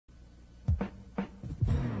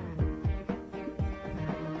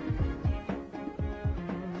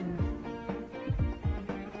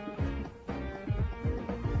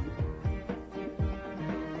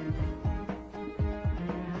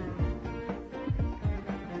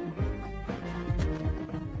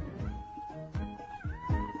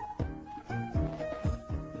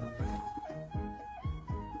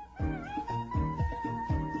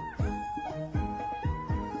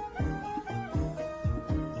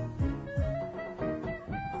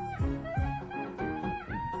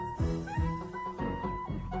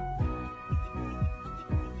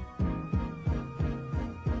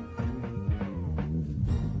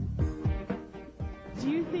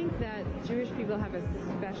people have a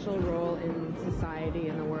special role in society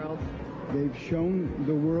and the world? They've shown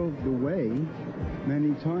the world the way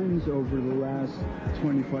many times over the last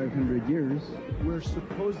 2,500 years. We're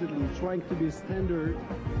supposedly trying to be a standard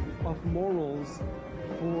of morals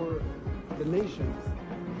for the nations.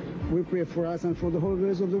 We pray for us and for the whole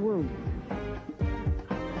rest of the world.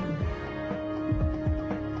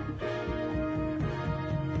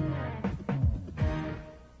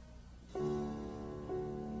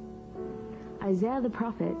 Isaiah the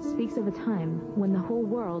prophet speaks of a time when the whole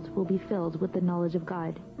world will be filled with the knowledge of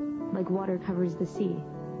God, like water covers the sea.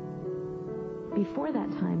 Before that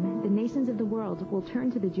time, the nations of the world will turn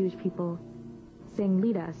to the Jewish people, saying,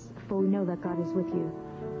 "Lead us, for we know that God is with you."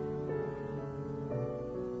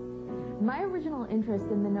 My original interest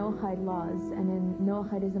in the Noahide laws and in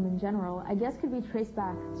Noahidism in general, I guess could be traced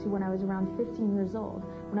back to when I was around 15 years old,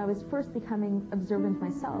 when I was first becoming observant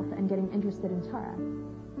myself and getting interested in Torah.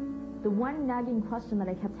 The one nagging question that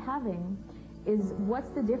I kept having is, what's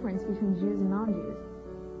the difference between Jews and non-Jews?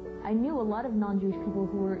 I knew a lot of non-Jewish people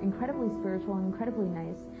who were incredibly spiritual and incredibly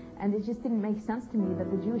nice, and it just didn't make sense to me that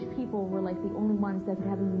the Jewish people were like the only ones that could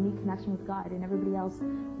have a unique connection with God, and everybody else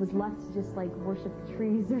was left to just like worship the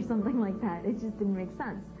trees or something like that. It just didn't make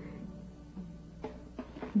sense.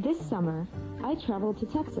 This summer, I traveled to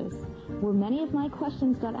Texas, where many of my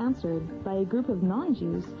questions got answered by a group of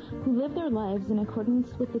non-Jews who live their lives in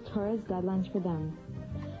accordance with the Torah's guidelines for them.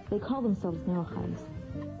 They call themselves Noahides.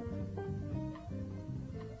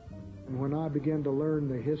 When I began to learn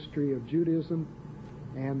the history of Judaism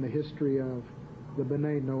and the history of the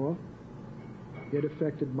Bnei Noah, it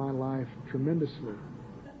affected my life tremendously.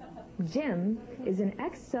 Jim is an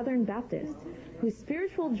ex-Southern Baptist whose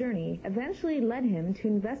spiritual journey eventually led him to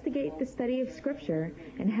investigate the study of Scripture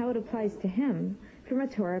and how it applies to him from a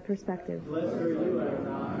Torah perspective. Blessed are you,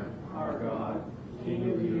 Adonai, our God, King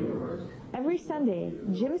of the universe. Every Sunday,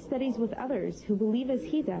 Jim studies with others who believe as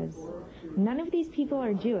he does. None of these people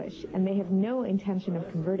are Jewish, and they have no intention of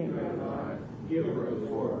converting.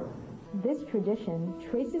 This tradition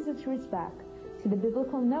traces its roots back to the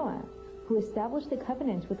biblical Noah, who established a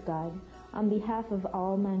covenant with God on behalf of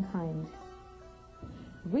all mankind.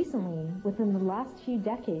 Recently, within the last few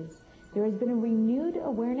decades, there has been a renewed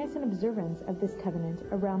awareness and observance of this covenant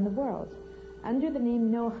around the world, under the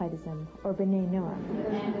name Noahidism, or Bnei Noah.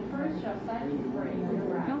 And the first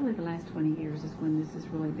probably the last 20 years is when this has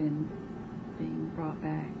really been being brought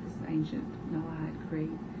back, this ancient Noahide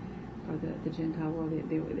creed for the Gentile world.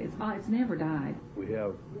 It's never died. We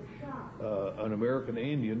have an American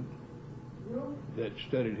Indian that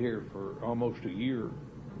studied here for almost a year.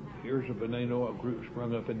 Here's a Bnei Noah group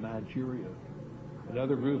sprung up in Nigeria,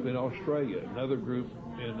 another group in Australia, another group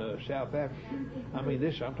in South Africa. I mean,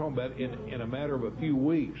 I'm talking about in a matter of a few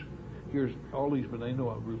weeks, here's all these Bnei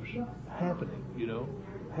Noah groups happening, you know.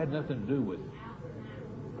 Had nothing to do with it.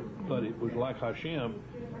 But it was like Hashem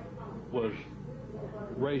was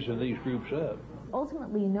raising these groups up.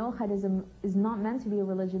 Ultimately, Noahidism is not meant to be a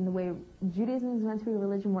religion the way Judaism is meant to be a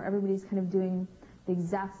religion, where everybody's kind of doing the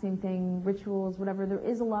exact same thing, rituals, whatever. There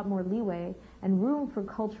is a lot more leeway and room for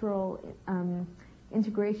cultural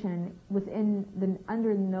integration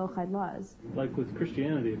under the Noahide laws. Like with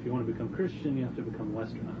Christianity, if you want to become Christian, you have to become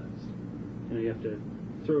westernized. You have to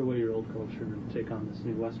throw away your old culture and take on this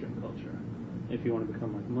new Western culture. If you want to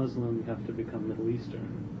become like Muslim, you have to become Middle Eastern.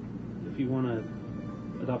 If you want to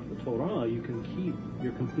adopt the Torah, you can keep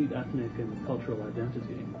your complete ethnic and cultural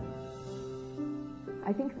identity.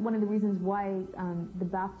 I think one of the reasons why the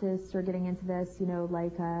Baptists are getting into this,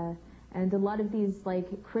 and a lot of these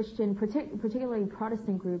Christian, particularly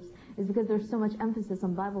Protestant groups, is because there's so much emphasis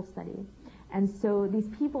on Bible study. And so these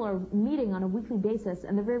people are meeting on a weekly basis,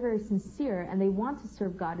 and they're very, very sincere, and they want to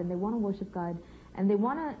serve God, and they want to worship God, and they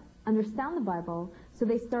want to understand the Bible, so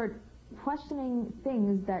they start questioning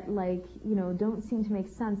things that don't seem to make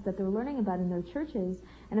sense that they're learning about in their churches,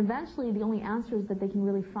 and eventually the only answers that they can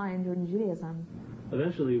really find are in Judaism.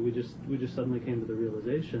 Eventually we just suddenly came to the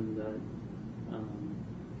realization that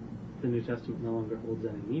the New Testament no longer holds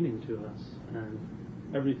any meaning to us, and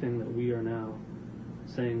everything that we are now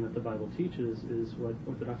saying that the Bible teaches is what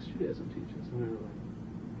Orthodox Judaism teaches. And we were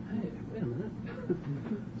like, hey, wait a minute.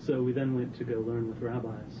 So we then went to go learn with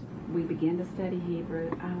rabbis. We began to study Hebrew.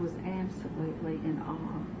 I was absolutely in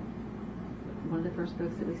awe. One of the first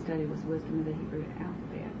books that we studied was Wisdom of the Hebrew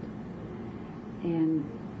Alphabet. And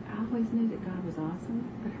I always knew that God was awesome,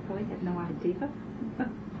 but I really had no idea.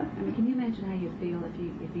 I mean, can you imagine how you'd feel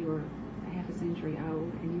if you were half a century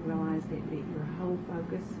old and you realized that your whole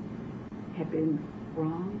focus had been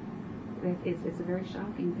wrong? It's a very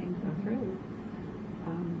shocking thing to go through.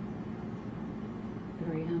 A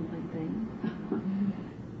very humbling thing.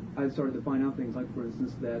 I started to find out things like, for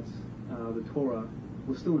instance, that the Torah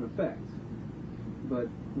was still in effect. But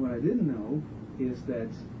what I didn't know is that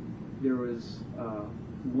there was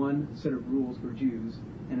one set of rules for Jews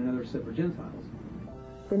and another set for Gentiles.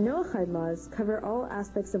 The Noahide laws cover all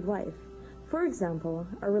aspects of life. For example,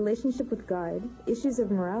 our relationship with God, issues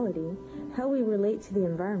of morality, how we relate to the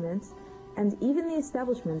environment, and even the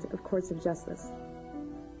establishment of courts of justice.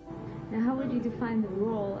 Now, how would you define the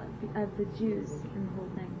role of the Jews in the whole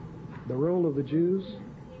thing? The role of the Jews,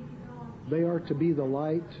 they are to be the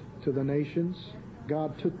light to the nations.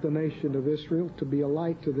 God took the nation of Israel to be a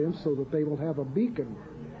light to them so that they will have a beacon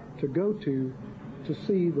to go to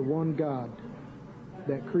see the one God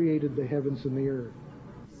that created the heavens and the earth.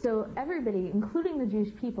 So everybody, including the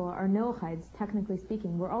Jewish people, are Noahides, technically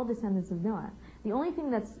speaking. We're all descendants of Noah. The only thing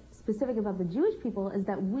that's specific about the Jewish people is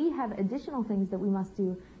that we have additional things that we must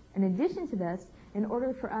do in addition to this in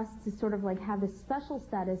order for us to sort of like have this special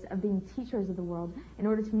status of being teachers of the world in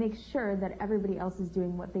order to make sure that everybody else is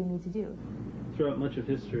doing what they need to do. Throughout much of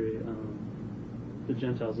history, the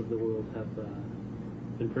Gentiles of the world have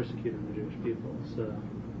been persecuting the Jewish people. So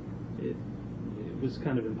it was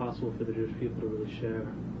kind of impossible for the Jewish people to really share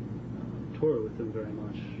Torah with them very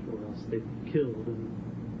much, or else they'd be killed and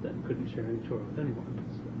then couldn't share any Torah with anyone.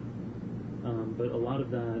 So, but a lot of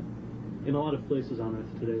that, in a lot of places on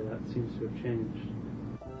earth today, that seems to have changed.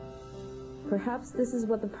 Perhaps this is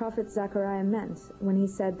what the prophet Zechariah meant when he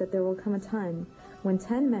said that there will come a time when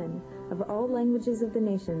 10 men of all languages of the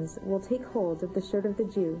nations will take hold of the shirt of the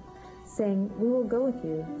Jew, saying, "We will go with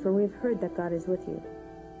you, for we have heard that God is with you."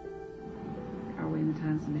 Are we in the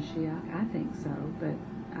times of Mashiach? I think so, but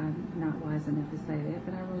I'm not wise enough to say that,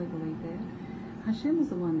 but I really believe that. Hashem is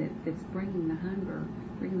the one that's bringing the hunger,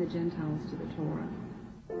 bringing the Gentiles to the Torah.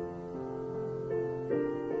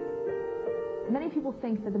 Many people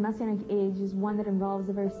think that the Messianic age is one that involves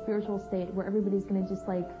a very spiritual state where everybody's going to just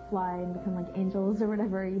like fly and become like angels or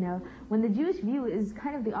whatever, you know, when the Jewish view is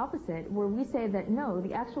kind of the opposite, where we say that no,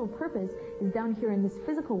 the actual purpose is down here in this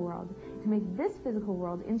physical world, to make this physical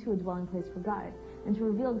world into a dwelling place for God, and to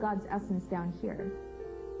reveal God's essence down here.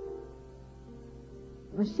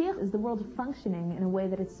 Mashiach is the world functioning in a way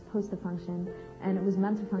that it's supposed to function, and it was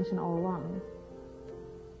meant to function all along.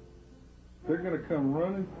 They're going to come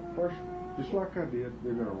running first, just like I did.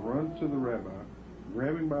 They're going to run to the rabbi,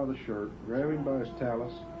 grab him by the shirt, grab him by his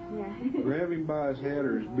talus, grab him by his head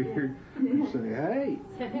or his beard, and say, "Hey,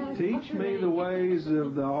 teach me the ways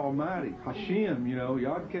of the Almighty, Hashem, you know,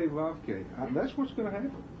 Yod Keh Vav Keh." That's what's going to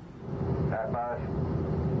happen. That bus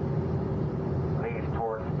leaves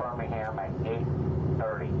towards Birmingham at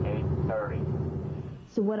 8:30.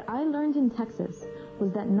 So what I learned in Texas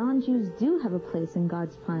was that non-Jews do have a place in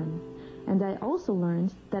God's plan. And I also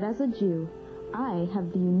learned that as a Jew, I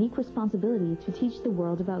have the unique responsibility to teach the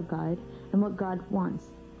world about God and what God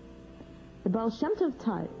wants. The Baal Shem Tov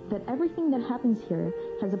taught that everything that happens here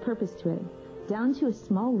has a purpose to it, down to a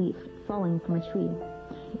small leaf falling from a tree.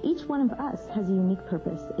 Each one of us has a unique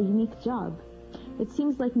purpose, a unique job. It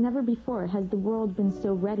seems like never before has the world been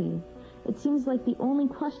so ready. It seems like the only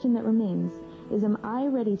question that remains is, am I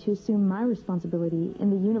ready to assume my responsibility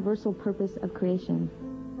in the universal purpose of creation?